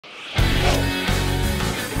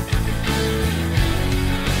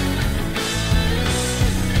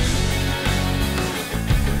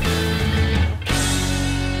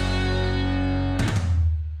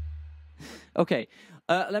Okay,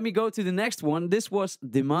 let me go to the next one. This was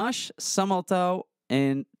Dimash, Samaltau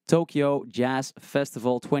in Tokyo Jazz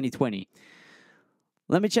Festival 2020.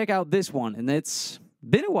 Let me check out this one, and it's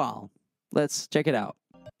been a while. Let's check it out.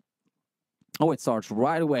 Oh, it starts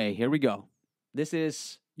right away. Here we go. This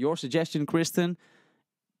is your suggestion, Kristen.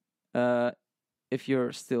 If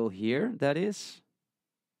you're still here, that is.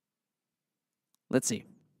 Let's see.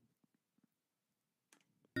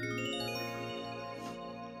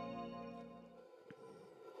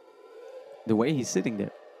 The way he's sitting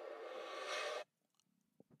there.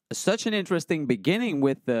 Such an interesting beginning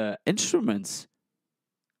with the instruments.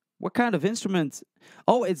 What kind of instrument?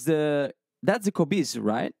 Oh, that's the kobis,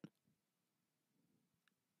 right?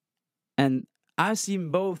 And I've seen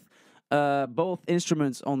both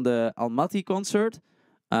instruments on the Almaty concert,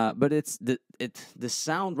 but it's the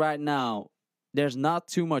sound right now. There's not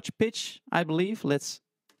too much pitch, I believe. Let's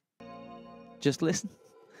just listen.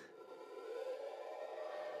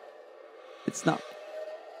 It's not.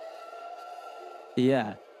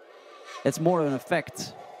 Yeah. It's more of an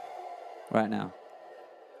effect right now.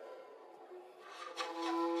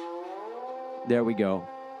 There we go.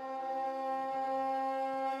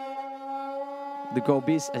 The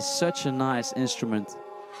kobis is such a nice instrument.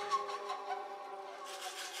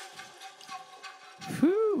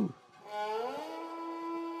 Whew.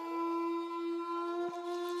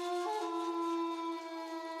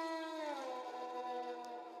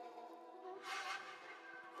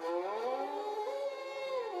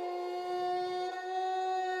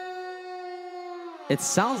 It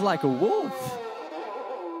sounds like a wolf.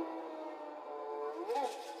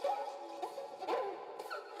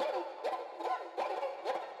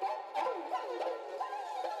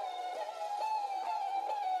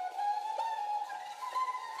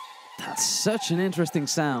 That's such an interesting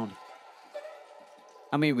sound.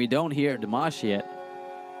 I mean, we don't hear Dimash yet.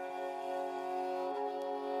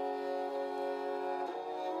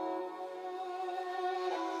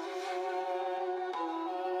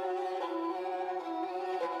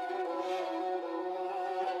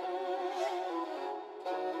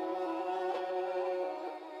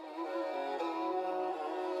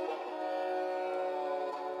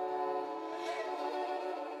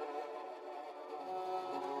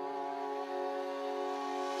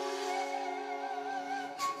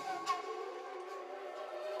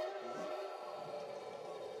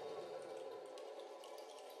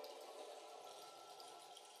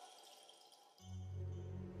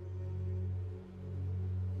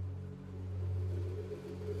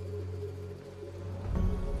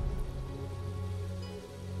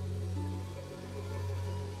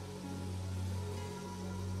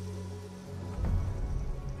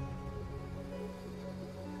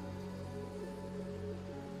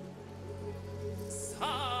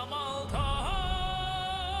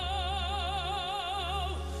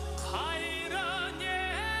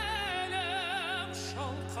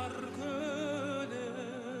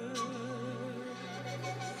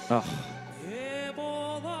 Oh.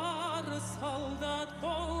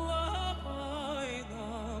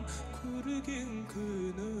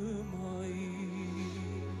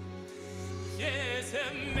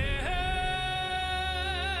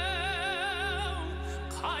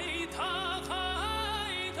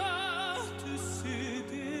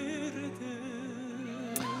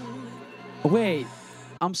 Wait,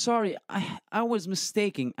 I'm sorry. I was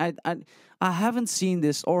mistaken. I haven't seen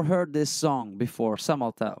this or heard this song before,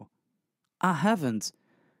 Samaltau. I haven't.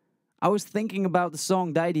 I was thinking about the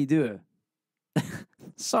song Daidi Dö.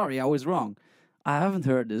 Sorry, I was wrong. I haven't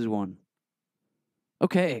heard this one.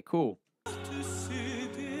 Okay, cool.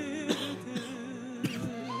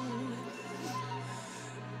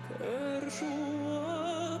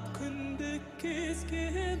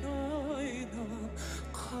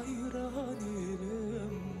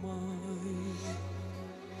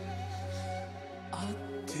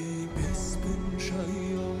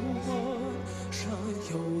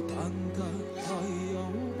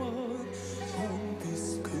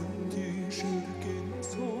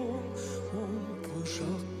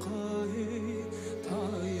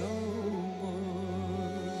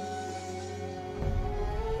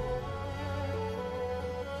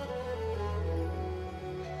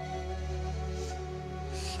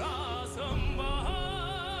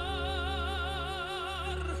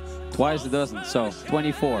 Twice a dozen, so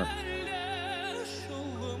 24.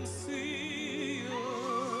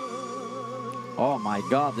 Oh my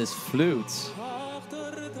god, this flute.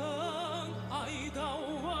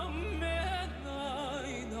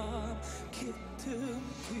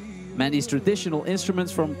 Man, these traditional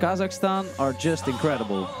instruments from Kazakhstan are just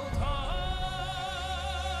incredible.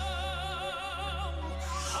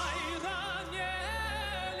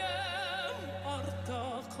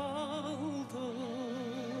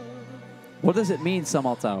 What does it mean,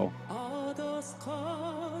 Samaltau?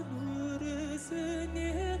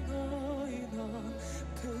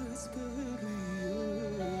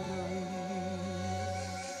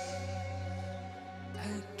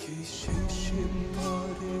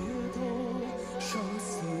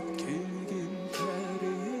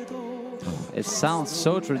 It sounds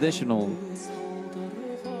so traditional.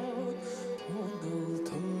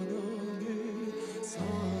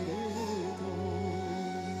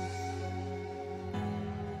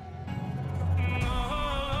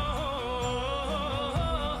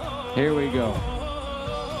 Here we go.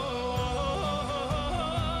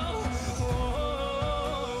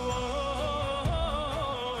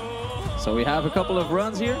 So we have a couple of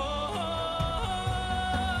runs here.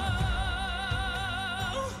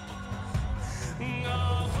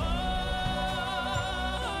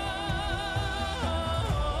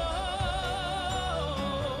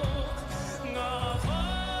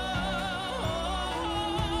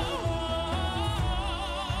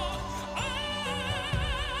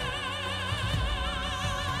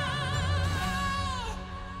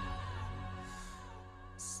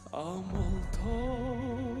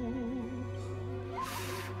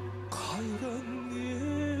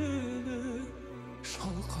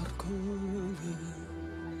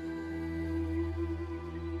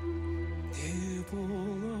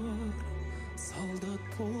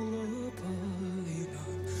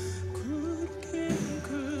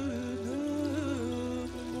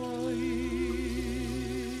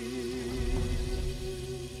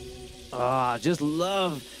 I just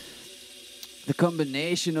love the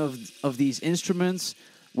combination of these instruments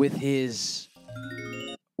with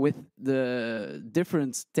the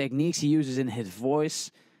different techniques he uses in his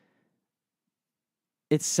voice.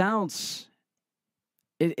 It sounds,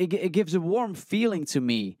 it gives a warm feeling to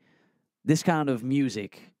me, this kind of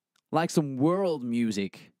music, like some world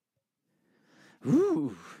music.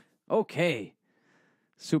 Ooh, okay,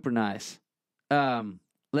 super nice.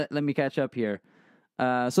 Let me catch up here.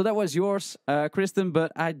 So that was yours, Kristen,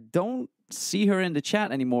 but I don't see her in the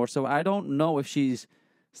chat anymore, so I don't know if she's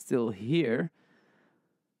still here.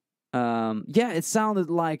 Yeah, it sounded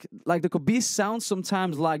like the Kobis sounds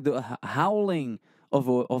sometimes like the howling of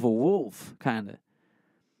a wolf, kind of.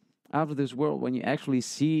 Out of this world, when you actually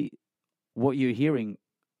see what you're hearing.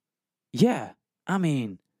 Yeah, I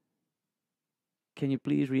mean, can you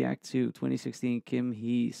please react to 2016 Kim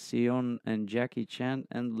Hee Seon and Jackie Chan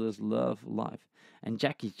Endless Love Live? And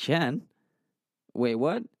Jackie Chan? Wait,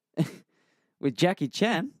 what? With Jackie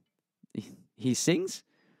Chan? He sings?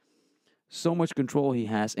 So much control he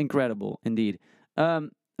has. Incredible, indeed.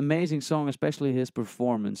 Amazing song, especially his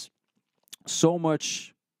performance. So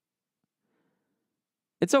much.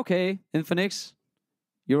 It's okay, Infinix.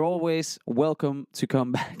 You're always welcome to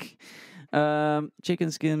come back.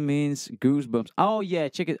 Chicken skin means goosebumps. Oh, yeah,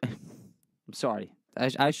 chicken. I'm sorry.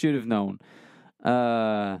 I should have known.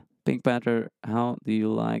 Pink Panther, how do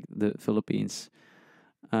you like the Philippines?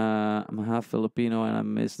 I'm half Filipino and I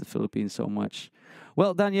miss the Philippines so much.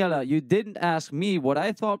 Well, Daniela, you didn't ask me what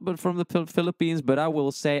I thought but from the Philippines, but I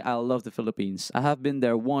will say I love the Philippines. I have been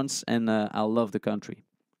there once and I love the country.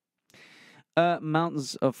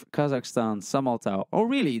 Mountains of Kazakhstan, Samaltau. Oh,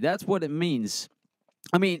 really? That's what it means.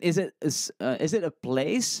 I mean, is it a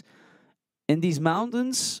place in these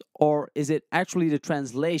mountains, or is it actually the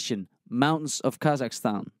translation, Mountains of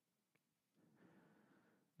Kazakhstan?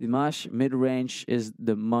 Dimash, mid-range is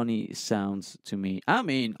the money sounds to me. I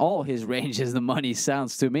mean, all his range is the money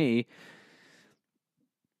sounds to me.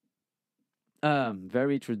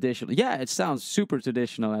 Very traditional. Yeah, it sounds super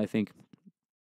traditional, I think.